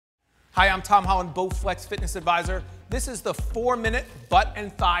Hi, I'm Tom Holland, Bowflex Fitness Advisor. This is the 4-minute butt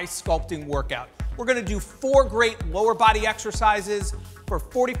and thigh sculpting workout. We're gonna do 4 great lower body exercises for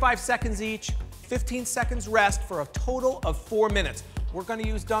 45 seconds each, 15 seconds rest for a total of 4 minutes. We're gonna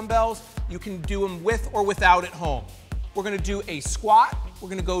use dumbbells. You can do them with or without at home. We're gonna do a squat, we're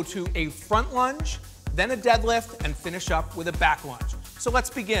gonna go to a front lunge, then a deadlift, and finish up with a back lunge. So let's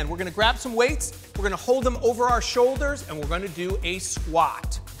begin. We're gonna grab some weights, we're gonna hold them over our shoulders, and we're gonna do a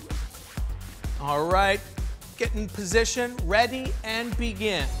squat. All right, get in position, ready, and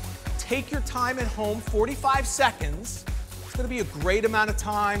begin. Take your time at home, 45 seconds. It's gonna be a great amount of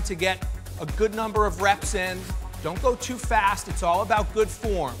time to get a good number of reps in. Don't go too fast, it's all about good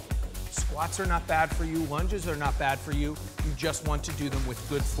form. Squats are not bad for you, lunges are not bad for you. You just want to do them with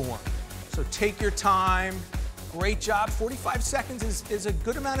good form. So take your time, great job. 45 seconds is a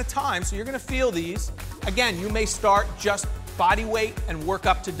good amount of time, so you're gonna feel these. Again, you may start just body weight and work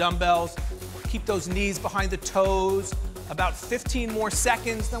up to dumbbells. Keep those knees behind the toes. About 15 more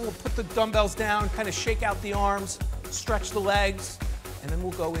seconds, then we'll put the dumbbells down, kind of shake out the arms, stretch the legs, and then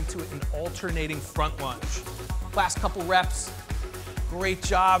we'll go into an alternating front lunge. Last couple reps, great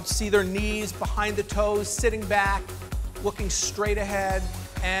job. See their knees behind the toes, sitting back, looking straight ahead,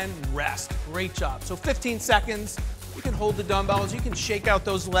 and rest. Great job. So 15 seconds, you can hold the dumbbells, you can shake out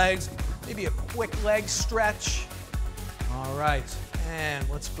those legs, maybe a quick leg stretch. All right. And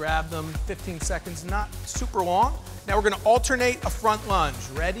let's grab them, 15 seconds, not super long. Now we're gonna alternate a front lunge.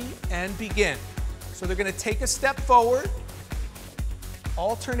 Ready and begin. So they're gonna take a step forward,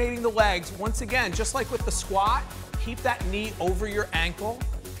 alternating the legs. Once again, just like with the squat, keep that knee over your ankle,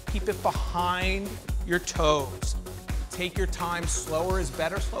 keep it behind your toes. Take your time, slower is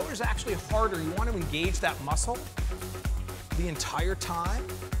better. Slower is actually harder. You wanna engage that muscle the entire time.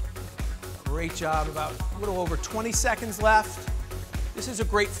 Great job, about a little over 20 seconds left. This is a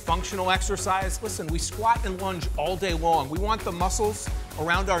great functional exercise. Listen, we squat and lunge all day long. We want the muscles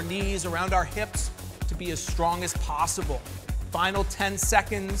around our knees, around our hips to be as strong as possible. Final 10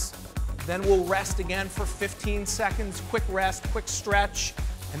 seconds, then we'll rest again for 15 seconds. Quick rest, quick stretch,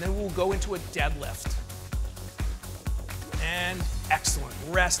 and then we'll go into a deadlift. And excellent,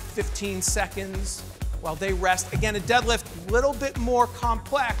 rest 15 seconds while they rest. Again, a deadlift, a little bit more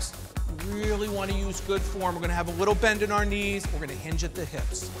complex. Really want to use good form. We're going to have a little bend in our knees. We're going to hinge at the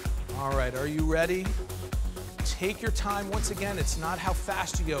hips. All right, are you ready? Take your time. Once again, it's not how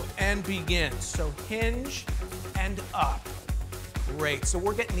fast you go. And begin. So hinge and up. Great. So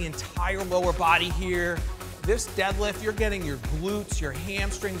we're getting the entire lower body here. This deadlift, you're getting your glutes, your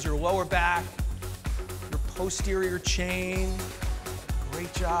hamstrings, your lower back, your posterior chain.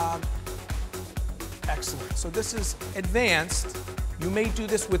 Great job. Excellent. So this is advanced. You may do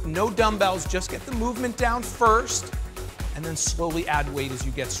this with no dumbbells, just get the movement down first, and then slowly add weight as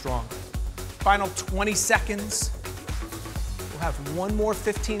you get stronger. Final 20 seconds. We'll have one more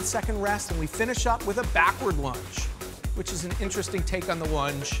 15-second rest, and we finish up with a backward lunge, which is an interesting take on the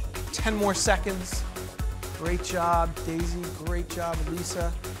lunge. 10 more seconds. Great job, Daisy, great job,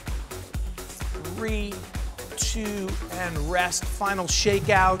 Lisa. 3, 2, and rest. Final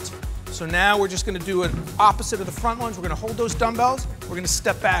shakeout. So now we're just gonna do an opposite of the front lunge. We're gonna hold those dumbbells. We're gonna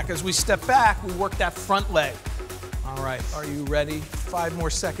step back. As we step back, we work that front leg. All right, are you ready? 5 more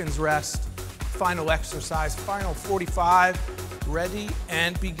seconds rest. Final exercise, final 45. Ready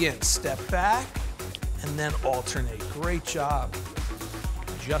and begin. Step back and then alternate. Great job.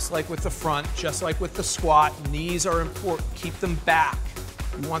 Just like with the front, just like with the squat, knees are important. Keep them back.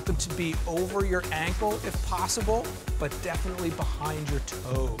 You want them to be over your ankle if possible, but definitely behind your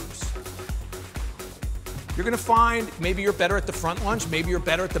toes. You're gonna find maybe you're better at the front lunge, maybe you're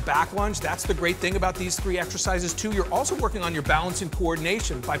better at the back lunge. That's the great thing about these 3 exercises too. You're also working on your balance and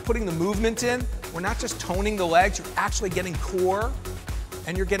coordination. By putting the movement in, we're not just toning the legs, you're actually getting core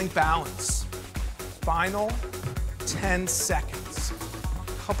and you're getting balance. Final 10 seconds.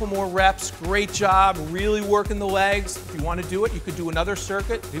 Couple more reps, great job, really working the legs. If you want to do it, you could do another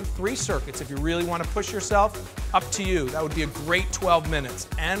circuit, do 3 circuits if you really want to push yourself, up to you. That would be a great 12 minutes,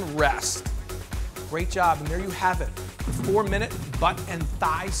 and rest. Great job, and there you have it, the 4-minute butt and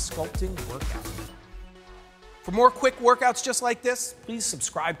thigh sculpting workout. For more quick workouts just like this, please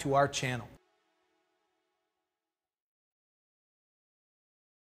subscribe to our channel.